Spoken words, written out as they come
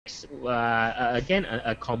Again,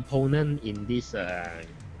 a component in this IPS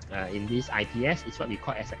is what we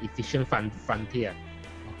call as an efficient frontier.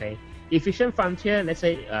 Okay, efficient frontier. Let's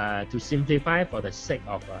say to simplify for the sake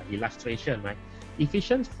of illustration, right?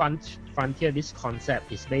 Efficient frontier. This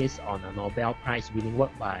concept is based on a Nobel Prize winning work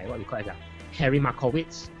by what we call as Harry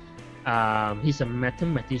Markowitz. He's a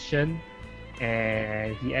mathematician,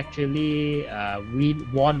 and he actually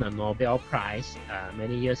won a Nobel Prize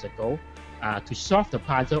many years ago to solve the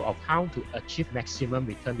puzzle of how to achieve maximum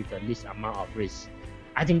return with the least amount of risk.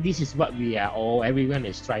 I think this is what everyone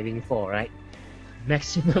is striving for, right?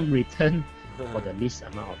 Maximum return for the least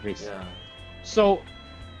amount of risk. Yeah. So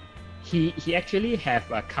he actually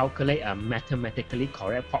have calculate a mathematically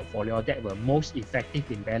correct portfolio that were most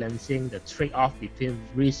effective in balancing the trade-off between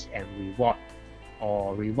risk and reward,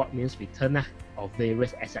 or reward means return of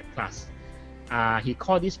various asset class. He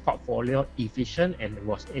called this portfolio efficient and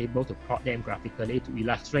was able to plot them graphically to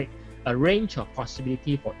illustrate a range of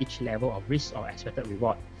possibility for each level of risk or expected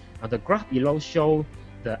reward. Now the graph below shows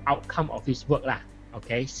the outcome of his work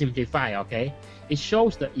okay, simplify, okay. It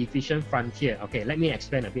shows the efficient frontier. Okay, let me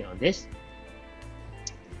explain a bit on this.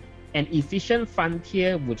 An efficient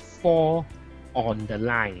frontier would fall on the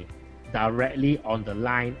line, directly on the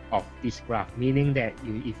line of this graph, meaning that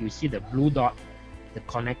if you see the blue dot, the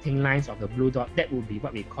connecting lines of the blue dot, that would be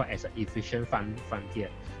what we call as an efficient frontier.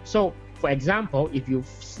 So for example, if you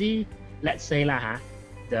see, let's say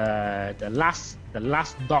the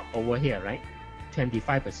last dot over here, right,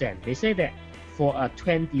 25%, they say that for a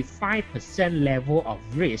 25% level of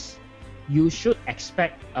risk, you should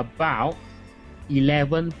expect about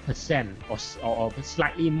 11% or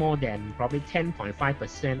slightly more than probably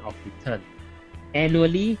 10.5% of return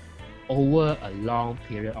annually over a long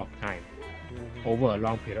period of time.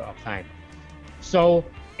 So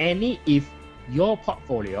if your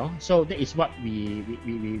portfolio, so that is what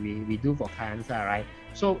we do for clients, right?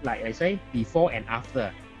 So like I say, before and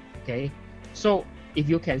after. Okay, so if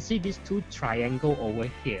you can see these two triangle over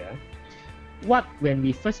here, when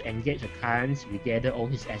we first engage the clients, we gather all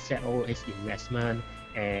his asset, all his investment,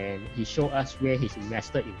 and he show us where he's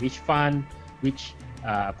invested in which fund, which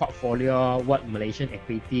portfolio, what Malaysian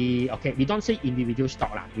equity. Okay, we don't say individual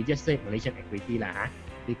stock we just say Malaysian equity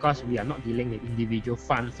because we are not dealing with individual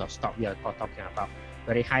funds or stock. We are talking about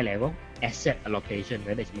very high level asset allocation,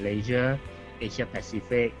 whether it's Malaysia, Asia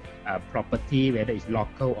Pacific, property, whether it's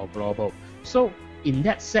local or global. So in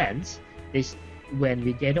that sense, when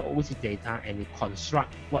we gather all this data and we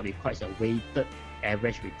construct what we call as a weighted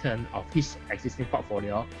average return of his existing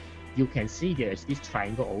portfolio, you can see there is this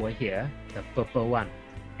triangle over here, the purple one,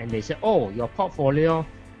 and they say, oh, your portfolio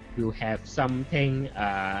will have something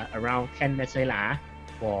around 10, let's say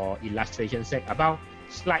for illustration sake, about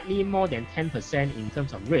slightly more than 10% in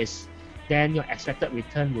terms of risk. Then your expected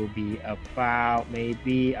return will be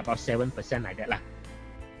maybe about 7% like that .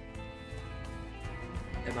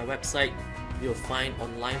 At my website, you'll find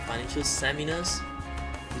online financial seminars,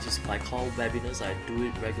 which is I call webinars. I do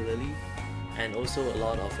it regularly, and also a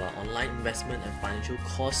lot of online investment and financial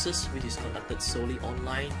courses, which is conducted solely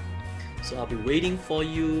online. So I'll be waiting for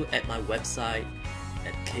you at my website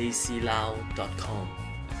at KCLau.com.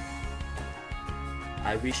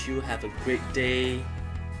 I wish you have a great day.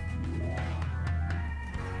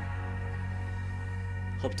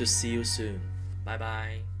 Hope to see you soon. Bye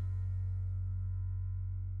bye.